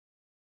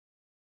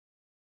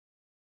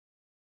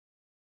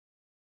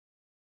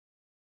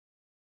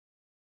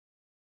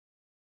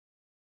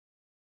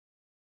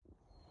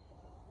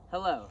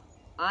Hello,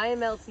 I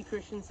am Elsie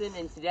Christensen,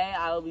 and today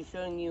I will be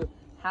showing you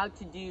how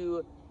to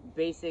do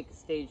basic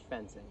stage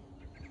fencing.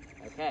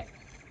 Okay,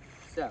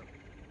 so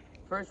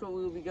first what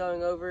we will be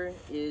going over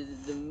is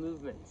the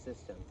movement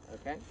system,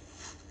 okay?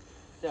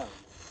 So,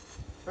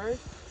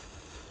 first,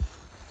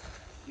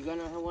 you're going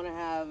to want to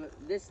have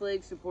this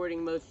leg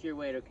supporting most of your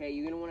weight, okay?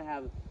 You're going to want to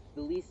have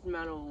the least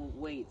amount of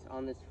weight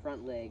on this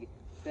front leg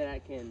so that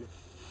it can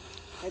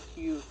catch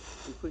you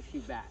and push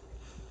you back,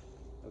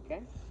 okay?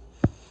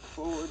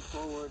 Forward,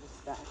 forward,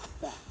 back,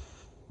 back.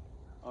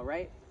 All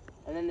right?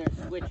 And then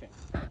there's switching.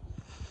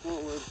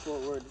 Forward,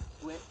 forward,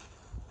 switch.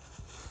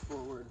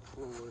 Forward,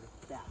 forward,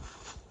 back.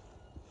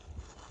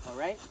 All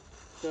right?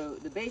 So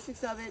the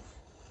basics of it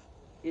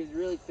is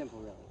really simple,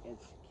 really.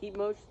 It's keep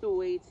most of the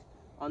weight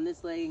on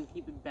this leg and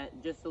keep it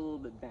bent, just a little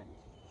bit bent.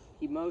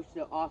 Keep most of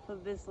it off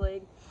of this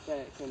leg so that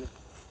it can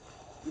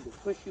either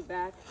push you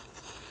back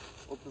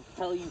or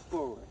propel you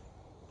forward.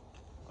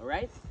 All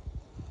right?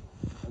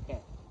 Okay.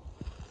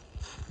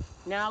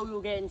 Now we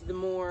will get into the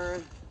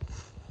more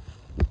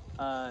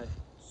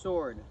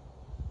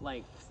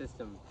sword-like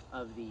system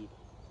of the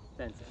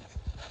fencing.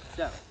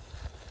 So,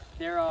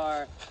 there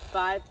are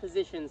 5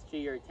 positions to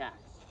your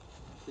attacks.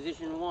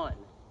 Position 1,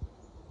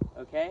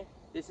 okay?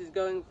 This is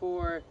going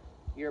for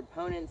your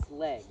opponent's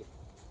leg.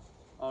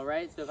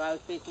 Alright, so if I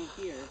was facing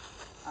here,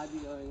 I'd be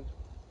going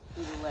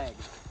through the leg.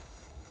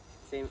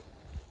 Same,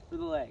 through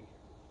the leg.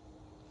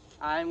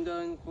 I'm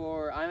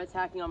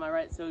attacking on my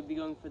right, so it would be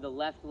going for the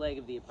left leg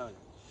of the opponent.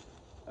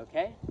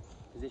 Okay,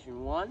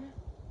 position 1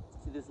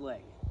 to this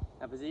leg.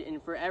 Now,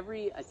 and for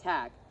every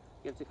attack,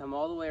 you have to come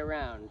all the way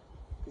around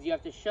because you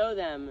have to show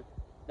them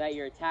that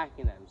you're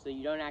attacking them, so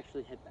you don't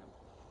actually hit them.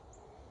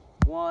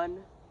 1,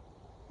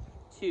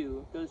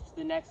 2 goes to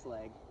the next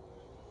leg.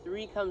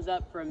 3 comes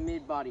up for a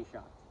mid-body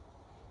shot.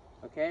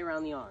 Okay,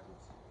 around the arms.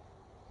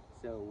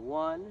 So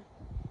 1,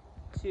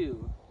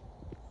 2,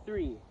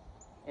 3,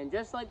 and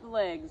just like the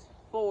legs,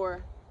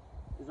 4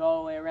 is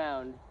all the way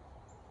around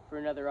for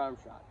another arm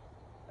shot.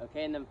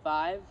 Okay, and then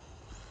 5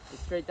 is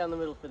straight down the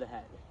middle for the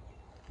head.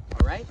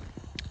 All right?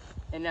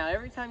 And now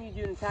every time you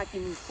do an attack,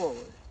 you move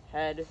forward.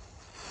 Head,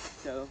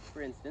 so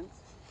for instance,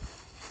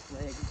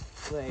 leg,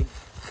 leg,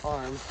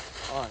 arm,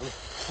 arm,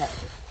 head.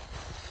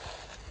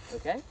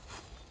 Okay?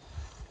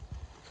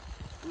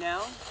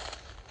 Now,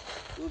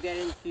 we'll get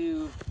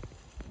into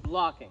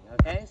blocking,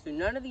 okay? So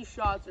none of these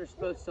shots are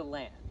supposed to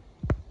land.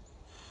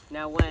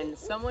 Now when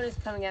someone is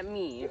coming at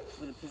me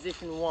with a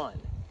position 1,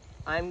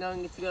 I'm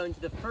going to go into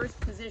the first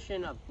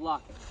position of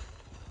blocking.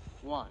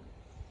 1.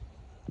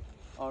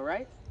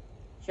 Alright?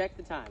 Check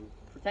the time.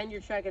 Pretend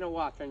you're checking a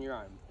watch on your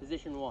arm.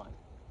 Position 1.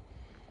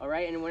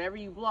 Alright? And whenever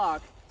you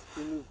block,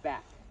 you move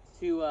back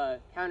to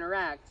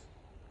counteract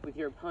with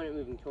your opponent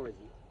moving towards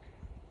you.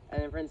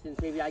 And then for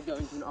instance, maybe I go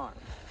into an arm.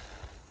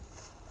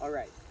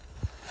 Alright.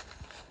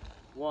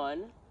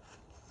 1,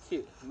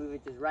 2. Move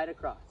it just right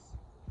across.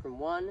 From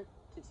 1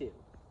 to 2.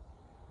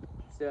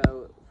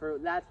 So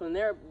that's when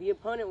the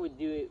opponent would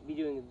be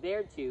doing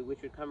their 2,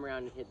 which would come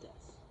around and hit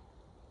this.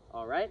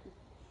 All right.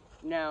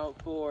 Now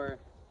for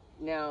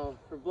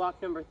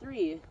block number 3,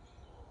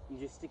 you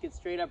just stick it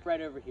straight up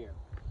right over here.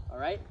 All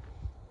right.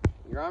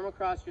 Your arm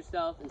across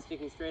yourself and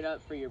sticking straight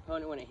up for your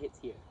opponent when it hits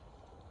here.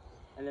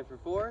 And then for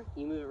 4,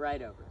 you move it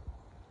right over.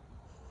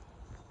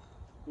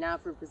 Now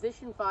for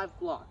position 5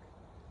 block,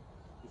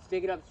 you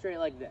stick it up straight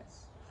like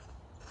this.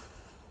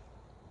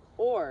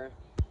 Or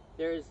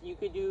you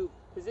could do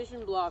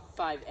position block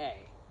 5A,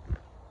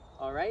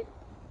 all right?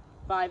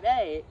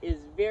 5A is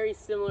very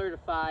similar to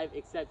 5,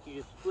 except you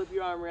just flip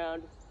your arm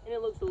around and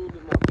it looks a little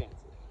bit more fancy.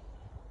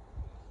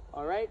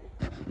 All right?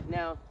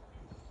 Now,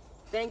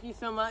 thank you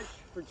so much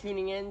for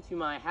tuning in to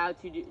my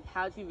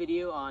how-to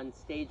video on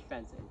stage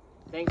fencing.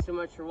 Thanks so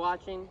much for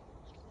watching,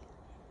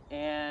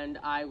 and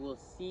I will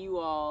see you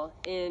all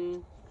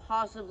in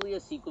possibly a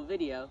sequel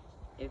video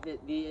if the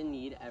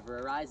need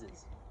ever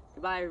arises.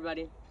 Goodbye,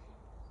 everybody.